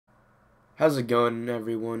How's it going,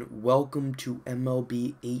 everyone? Welcome to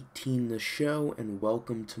MLB 18 the show, and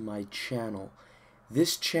welcome to my channel.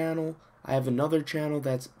 This channel, I have another channel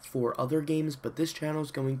that's for other games, but this channel is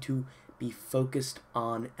going to be focused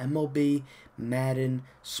on MLB, Madden,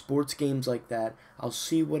 sports games like that. I'll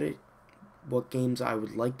see what games I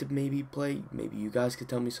would like to maybe play. Maybe you guys could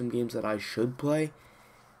tell me some games that I should play.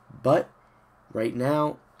 But right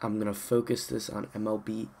now, I'm going to focus this on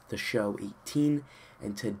MLB The Show 18,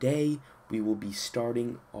 and today we will be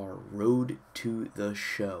starting our road to the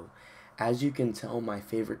show. As you can tell, my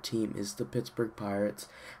favorite team is the Pittsburgh Pirates.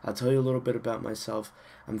 I'll tell you a little bit about myself.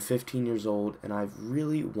 I'm 15 years old, and I've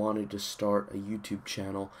really wanted to start a YouTube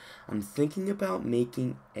channel. I'm thinking about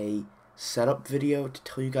making a setup video to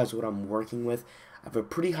tell you guys what I'm working with. I have a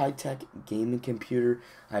pretty high-tech gaming computer.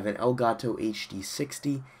 I have an Elgato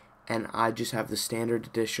HD60, and I just have the standard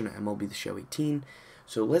edition of MLB The Show 18.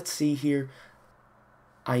 So let's see here.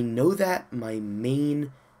 I know that my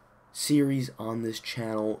main series on this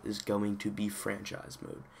channel is going to be franchise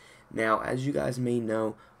mode. Now, as you guys may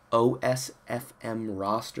know, OSFM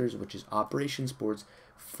rosters, which is Operation Sports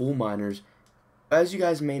Full Minors. As you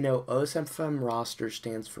guys may know, OSFM roster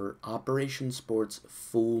stands for Operation Sports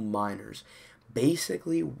Full Minors.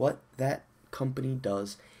 Basically, what that company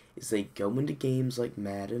does is they go into games like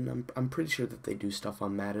Madden. I'm pretty sure that they do stuff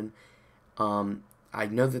on Madden. I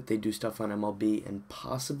know that they do stuff on MLB and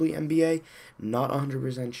possibly NBA. Not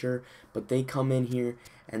 100% sure, but they come in here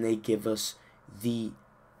and they give us the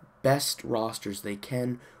best rosters they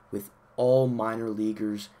can with all minor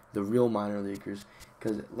leaguers, the real minor leaguers.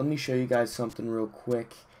 Because let me show you guys something real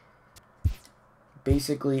quick.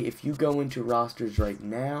 Basically, if you go into rosters right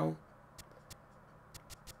now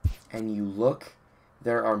and you look,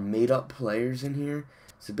 there are made-up players in here.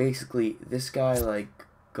 So basically, this guy like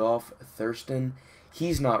Golf Thurston,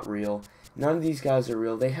 he's not real. None of these guys are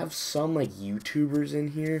real. They have some like YouTubers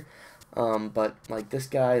in here, but like this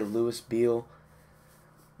guy Louis Beal,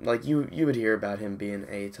 like you would hear about him being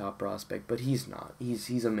a top prospect, but he's not.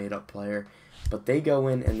 He's a made-up player. But they go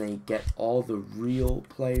in and they get all the real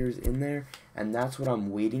players in there, and that's what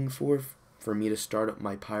I'm waiting for me to start up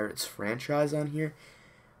my Pirates franchise on here.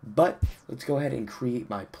 But let's go ahead and create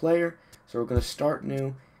my player. So we're gonna start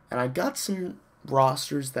new, and I got some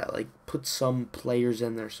rosters that like put some players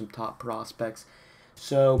in there, some top prospects.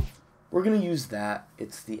 So we're gonna use that.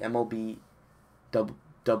 It's the MLB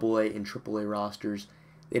AA and AAA rosters.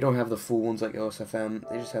 They don't have the full ones like OSFM.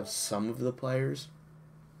 They just have some of the players.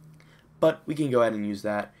 But we can go ahead and use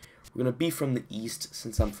that. We're gonna be from the East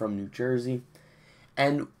since I'm from New Jersey.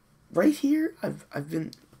 And right here, I've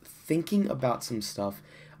been thinking about some stuff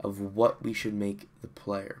of what we should make the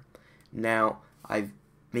player. Now, I've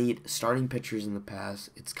made starting pitchers in the past.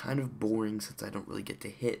 It's kind of boring since I don't really get to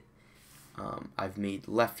hit. I've made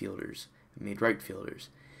left fielders, I've made right fielders.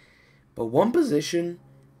 But one position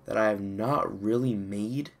that I have not really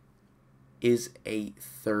made is a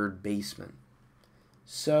third baseman.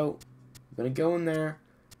 So I'm going to go in there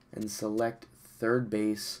and select third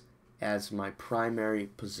base as my primary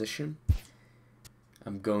position.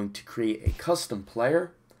 I'm going to create a custom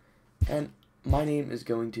player, and my name is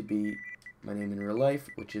going to be my name in real life,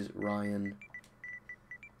 which is Ryan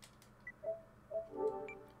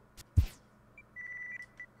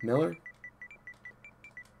Miller.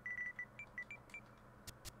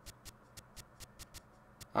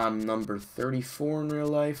 I'm number 34 in real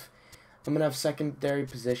life. I'm going to have secondary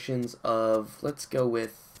positions of, let's go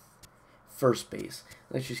with first base.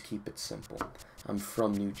 Let's just keep it simple. I'm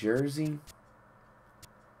from New Jersey.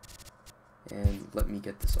 And let me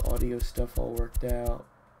get this audio stuff all worked out.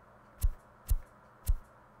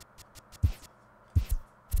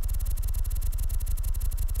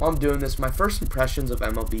 While I'm doing this, my first impressions of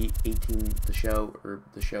MLB 18 the show, or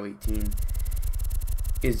the show 18,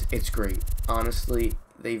 is it's great. Honestly,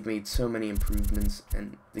 they've made so many improvements,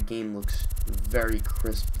 and the game looks very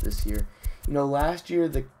crisp this year. You know, last year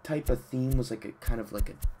the type of theme was like a kind of like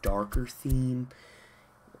a darker theme.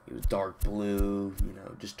 It was dark blue, you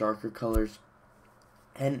know, just darker colors.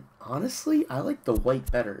 And honestly, I like the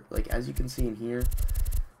white better. Like, as you can see in here,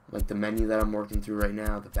 like the menu that I'm working through right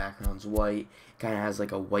now, the background's white. Kind of has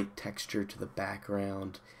like a white texture to the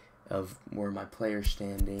background of where my player's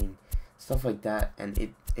standing, stuff like that. And it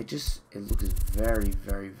looks very,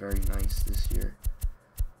 very, very nice this year.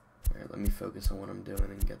 All right, let me focus on what I'm doing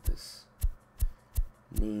and get this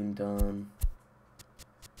name done.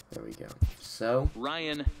 There we go. So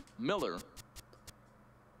Ryan Miller.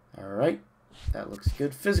 All right, that looks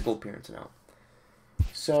good. Physical appearance now.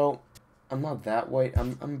 So I'm not that white.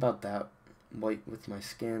 I'm about that white with my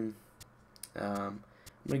skin. I'm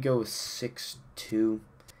gonna go with 6'2",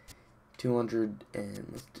 200 and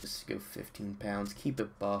let's just go 15 pounds. Keep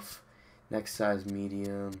it buff. Neck size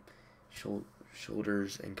medium.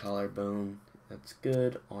 Shoulders and collarbone. That's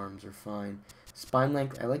good. Arms are fine. Spine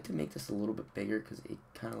length. I like to make this a little bit bigger because it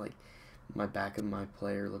kind of like my back of my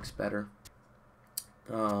player looks better.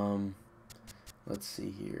 Let's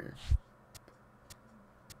see here.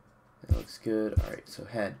 That looks good. Alright, so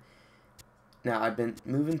head. Now, I've been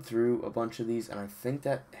moving through a bunch of these, and I think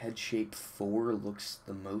that head shape 4 looks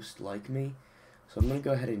the most like me. So I'm going to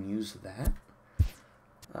go ahead and use that.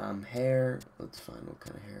 Hair. Let's find what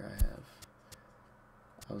kind of hair I have.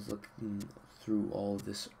 I was looking through all of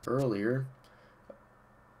this earlier.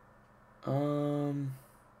 I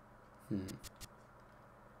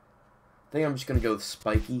think I'm just going to go with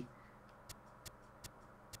spiky.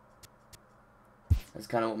 That's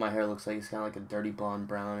kind of what my hair looks like. It's kind of like a dirty blonde,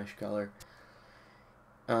 brownish color.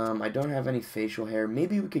 I don't have any facial hair.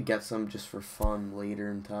 Maybe we could get some just for fun later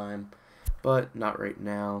in time, but not right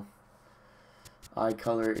now. Eye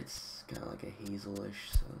color, it's kind of like a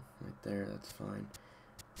hazelish, so right there, that's fine.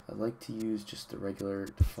 I like to use just the regular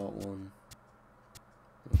default one.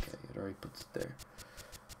 Okay, it already puts it there.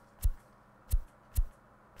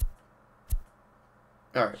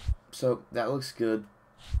 Alright, so that looks good.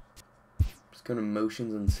 Let's go to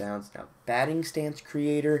motions and sounds. Now, batting stance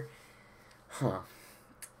creator.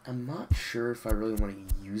 I'm not sure if I really want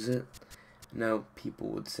to use it. No, people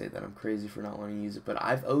would say that I'm crazy for not wanting to use it, but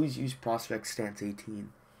I've always used prospect stance 18.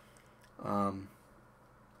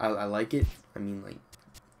 I like it. I mean, like,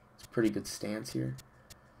 it's a pretty good stance here.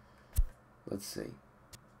 Let's see.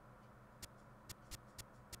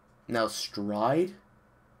 Now, stride.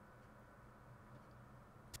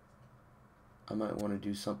 I might want to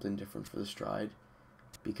do something different for the stride,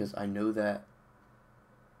 because I know that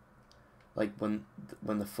like when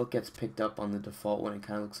the foot gets picked up on the default one, it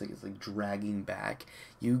kind of looks like it's like dragging back.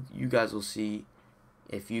 You guys will see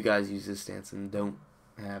if you guys use this stance and don't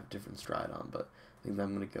have different stride on, but I think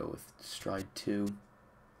I'm going to go with stride 2.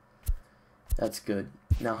 That's good.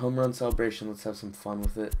 Now, home run celebration, let's have some fun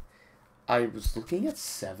with it. I was looking at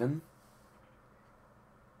 7.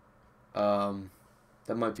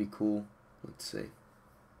 That might be cool. Let's see.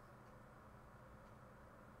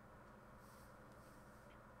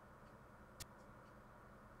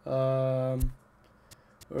 Or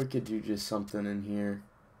we could do just something in here.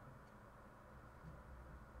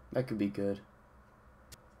 That could be good.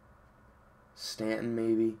 Stanton,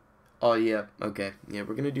 maybe. Oh, yeah. Okay. Yeah,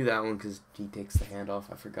 we're going to do that one because he takes the hand off.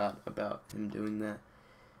 I forgot about him doing that.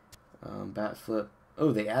 Bat flip.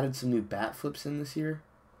 Oh, they added some new bat flips in this year?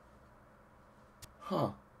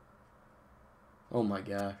 Huh. Oh, my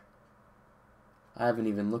God. I haven't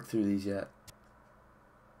even looked through these yet.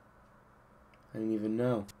 I didn't even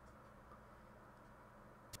know.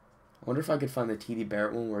 I wonder if I could find the TD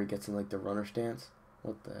Barrett one where he gets in, like, the runner stance.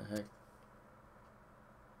 What the heck?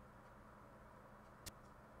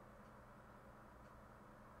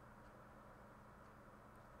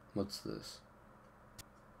 What's this?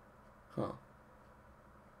 Huh.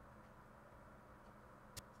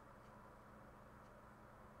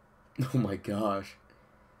 Oh my gosh.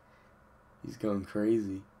 He's going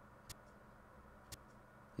crazy.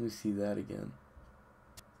 Let me see that again.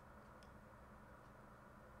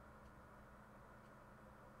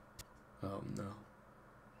 Oh no.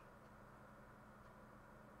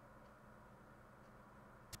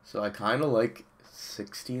 So I kind of like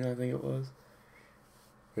 16, I think it was.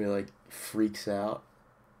 Where he like freaks out.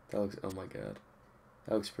 That looks, oh my god.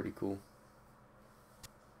 That looks pretty cool.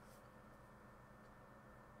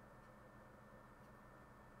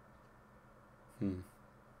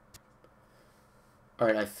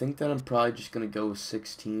 Alright, I think that I'm probably just going to go with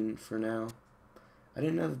 16 for now. I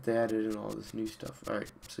didn't know that they added in all this new stuff.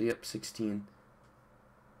 Alright, so yep, 16.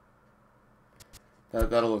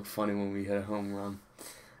 That'll look funny when we hit a home run.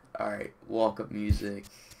 Alright, walk-up music.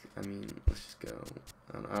 I mean, let's just go.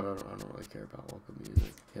 I don't really care about walk-up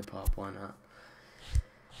music. Hip-hop, why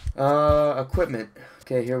not? Equipment.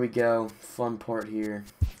 Okay, here we go. Fun part here.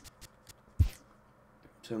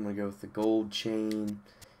 So I'm going to go with the gold chain.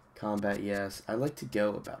 Combat, yes. I like to go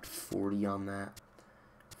about 40 on that.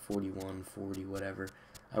 41, 40, whatever.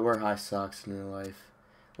 I wear high socks in real life.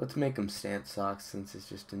 Let's make them stance socks since it's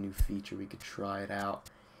just a new feature. We could try it out.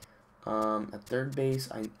 At third base,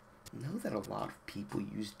 I know that a lot of people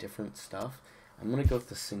use different stuff. I'm going to go with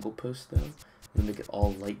the single post, though. I'm going to make it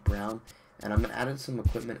all light brown. And I'm going to add in some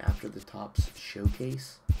equipment after the top's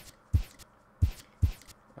showcase.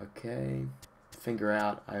 Okay. Finger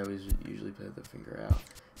out. I always usually play the finger out.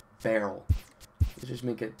 Barrel. Let's just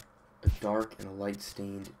make it a dark and a light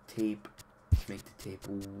stained tape. Let's make the tape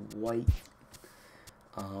white.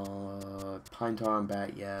 Pine tar on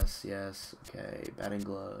bat, yes, yes. Okay, batting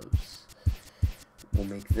gloves. We'll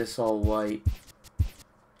make this all white.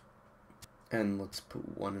 And let's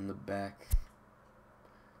put one in the back.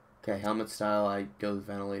 Okay, helmet style, I go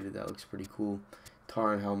ventilated. That looks pretty cool.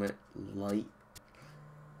 Tar and helmet, light.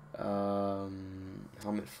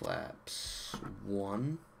 Helmet flaps,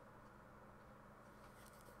 1.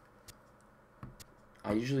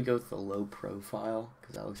 I usually go with the low profile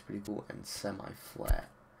because that looks pretty cool, and semi-flat.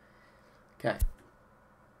 Okay.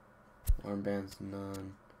 Armbands,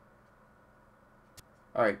 none.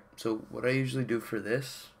 Alright, so what I usually do for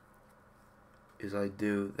this is I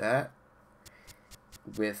do that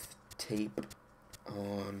with tape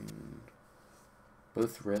on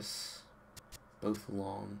both wrists, both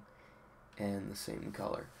long, and the same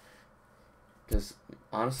color. Because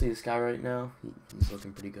honestly, this guy right now, he's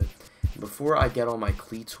looking pretty good. Before I get all my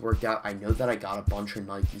cleats worked out, I know that I got a bunch of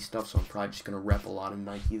Nike stuff, so I'm probably just going to rep a lot of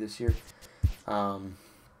Nike this year.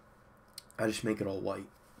 I just make it all white,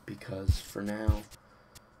 because for now,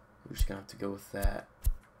 we're just going to have to go with that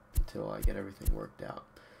until I get everything worked out.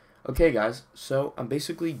 Okay, guys, so I'm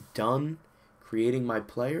basically done creating my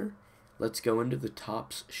player. Let's go into the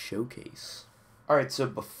Topps Showcase. Alright, so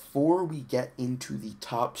before we get into the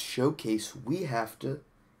Topps Showcase, we have to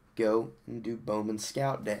go and do Bowman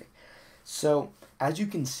Scout Day. So, as you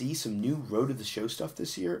can see, some new Road to the Show stuff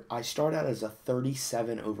this year. I start out as a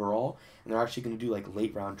 37 overall, and they're actually going to do like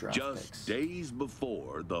late round draft picks. Just days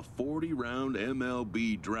before the 40-round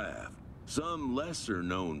MLB draft, some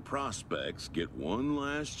lesser-known prospects get one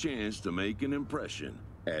last chance to make an impression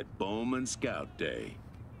at Bowman Scout Day.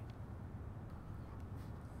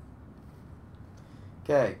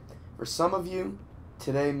 Okay, for some of you,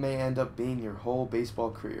 today may end up being your whole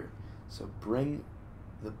baseball career. So bring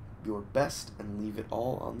your best and leave it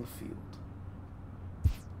all on the field.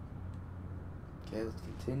 Okay, let's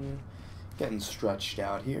continue. Getting stretched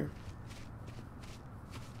out here.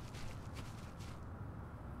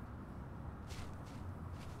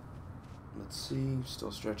 Let's see,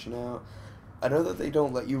 still stretching out. I know that they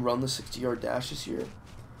don't let you run the 60-yard dash this year.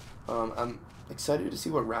 I'm excited to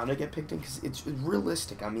see what round I get picked in, because it's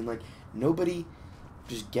realistic. I mean, like, nobody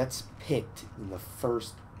just gets picked in the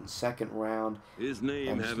first and second round. His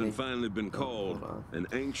name having finally been called, an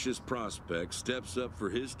anxious prospect steps up for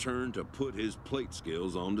his turn to put his plate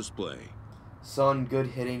skills on display. Son, good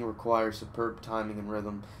hitting requires superb timing and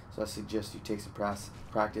rhythm, so I suggest you take some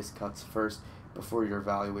practice cuts first before your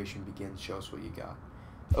evaluation begins. Show us what you got.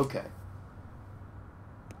 Okay.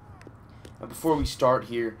 Now, before we start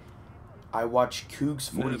here, I watched Cougs46's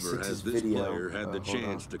video. Never has this player had the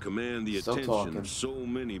chance to command the attention of so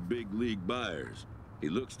many big league buyers. He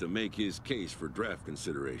looks to make his case for draft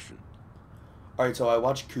consideration. Alright, so I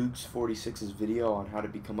watched Cougs46's video on how to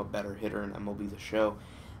become a better hitter in MLB The Show,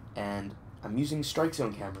 and I'm using Strike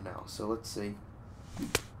Zone camera now, so let's see.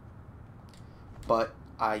 But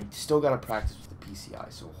I still got to practice with the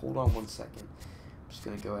PCI, so hold on one second. I'm just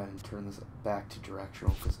going to go ahead and turn this back to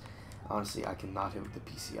directional, because honestly, I cannot hit with the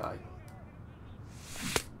PCI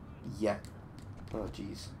yet. Oh,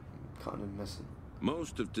 jeez. Cutting and missing.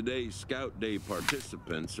 Most of today's Scout Day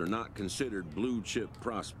participants are not considered blue-chip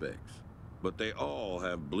prospects, but they all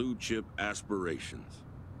have blue-chip aspirations.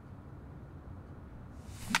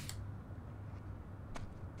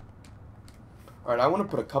 Alright, I want to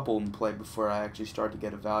put a couple in play before I actually start to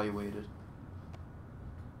get evaluated.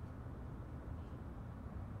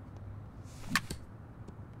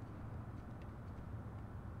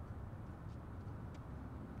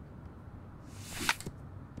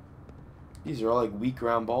 These are all like weak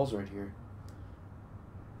ground balls right here.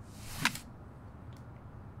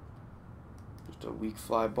 Just a weak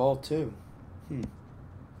fly ball too.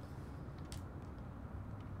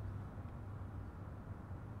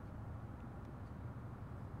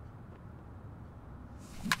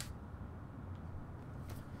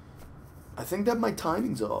 I think that my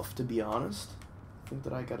timing's off, to be honest. I think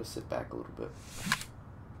that I gotta sit back a little bit.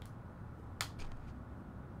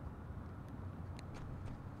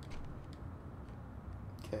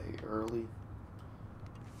 Okay, early.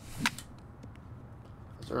 I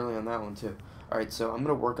was early on that one too. Alright, so I'm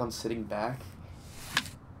gonna work on sitting back.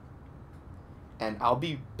 And I'll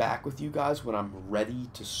be back with you guys when I'm ready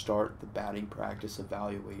to start the batting practice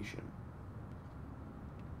evaluation.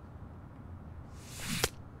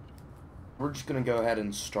 We're just going to go ahead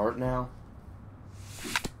and start now.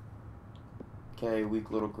 Okay, weak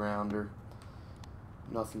little grounder.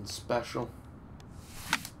 Nothing special.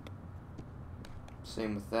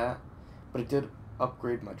 Same with that. But it did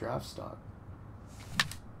upgrade my draft stock.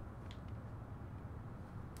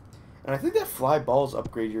 And I think that fly balls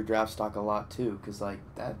upgrade your draft stock a lot too, because like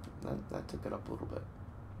that took it up a little bit.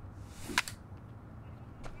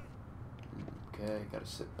 Okay, gotta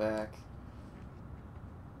sit back.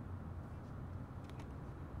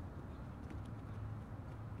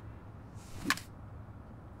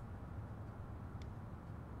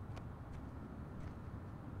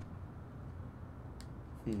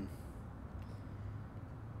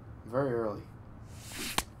 Very early.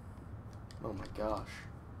 Oh my gosh.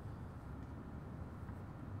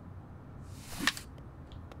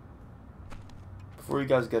 Before you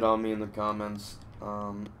guys get on me in the comments,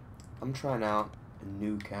 I'm trying out a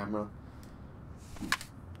new camera.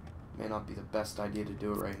 May not be the best idea to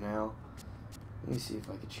do it right now. Let me see if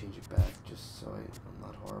I can change it back just so I'm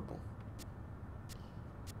not horrible.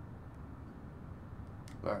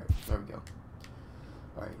 Alright, there we go.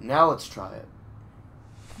 Alright, now let's try it.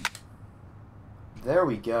 There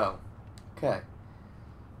we go. Okay.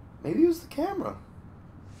 Maybe it was the camera.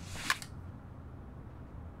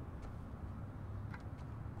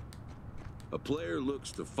 A player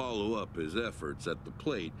looks to follow up his efforts at the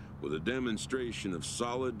plate with a demonstration of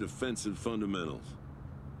solid defensive fundamentals.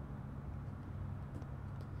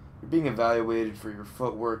 You're being evaluated for your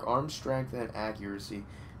footwork, arm strength, and accuracy.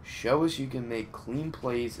 Show us you can make clean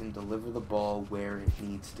plays and deliver the ball where it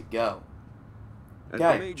needs to go. At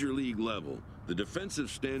the major league level, the defensive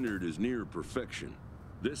standard is near perfection.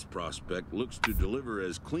 This prospect looks to deliver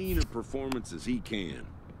as clean a performance as he can.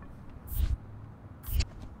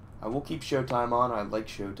 I will keep Showtime on. I like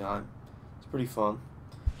Showtime. It's pretty fun.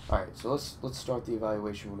 Alright, so let's start the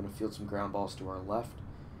evaluation. We're going to field some ground balls to our left.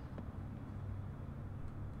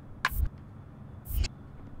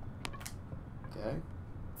 Okay.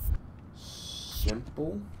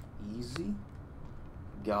 Simple. Easy.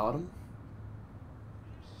 Got him.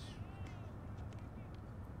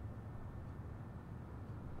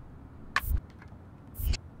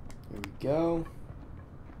 Here we go.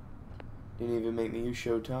 Didn't even make me use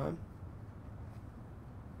Showtime.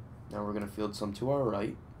 Now we're going to field some to our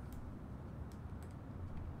right.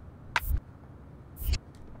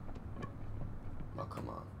 Oh, come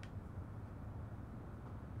on.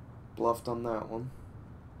 Bluffed on that one.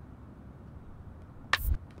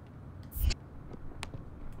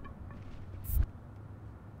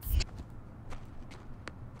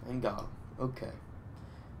 And got him. Okay.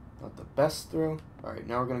 Not the best throw. Alright,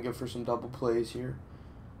 now we're going to go for some double plays here.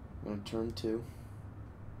 I'm going to turn 2.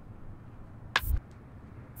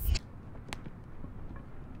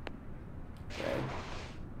 Okay.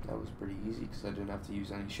 That was pretty easy because I didn't have to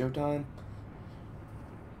use any Showtime.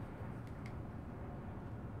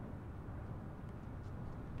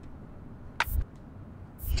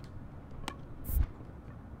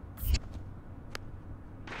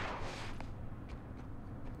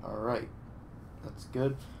 Alright. That's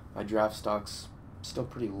good. My draft stock's still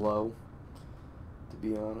pretty low, to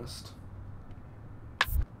be honest.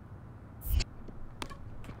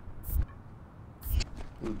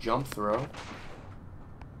 Ooh, jump throw.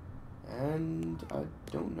 And I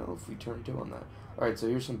don't know if we turned 2 on that. Alright, so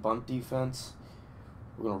here's some bunt defense.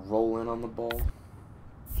 We're going to roll in on the ball.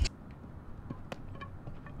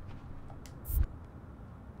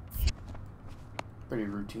 Pretty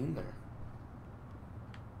routine there.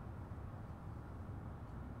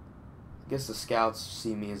 I guess the scouts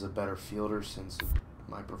see me as a better fielder since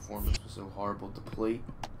my performance was so horrible at the plate.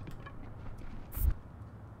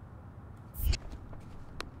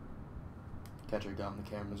 Catcher got in the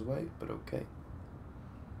camera's way, but okay.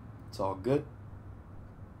 It's all good.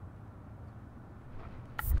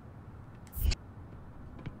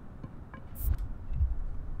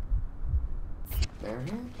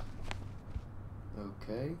 Barehand?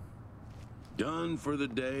 Okay. Done for the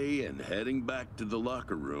day and heading back to the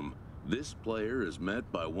locker room, this player is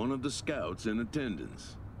met by one of the scouts in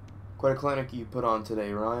attendance. Quite a clinic you put on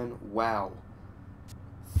today, Ryan. Wow.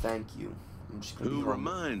 Thank you. I'm just gonna Who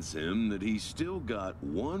reminds him that he's still got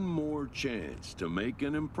one more chance to make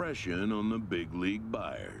an impression on the big league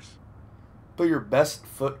buyers. Put your best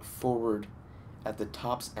foot forward at the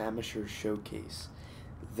Topps Amateur Showcase.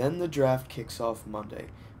 Then the draft kicks off Monday,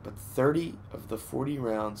 but 30 of the 40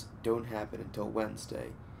 rounds don't happen until Wednesday.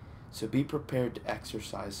 So be prepared to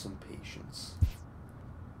exercise some patience.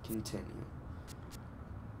 Continue.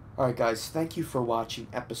 Alright guys, thank you for watching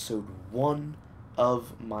episode 1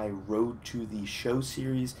 of my Road to the Show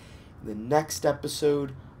series. In the next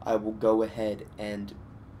episode, I will go ahead and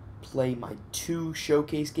play my 2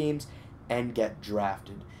 showcase games and get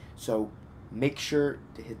drafted. So make sure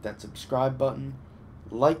to hit that subscribe button,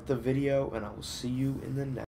 like the video, and I will see you in the next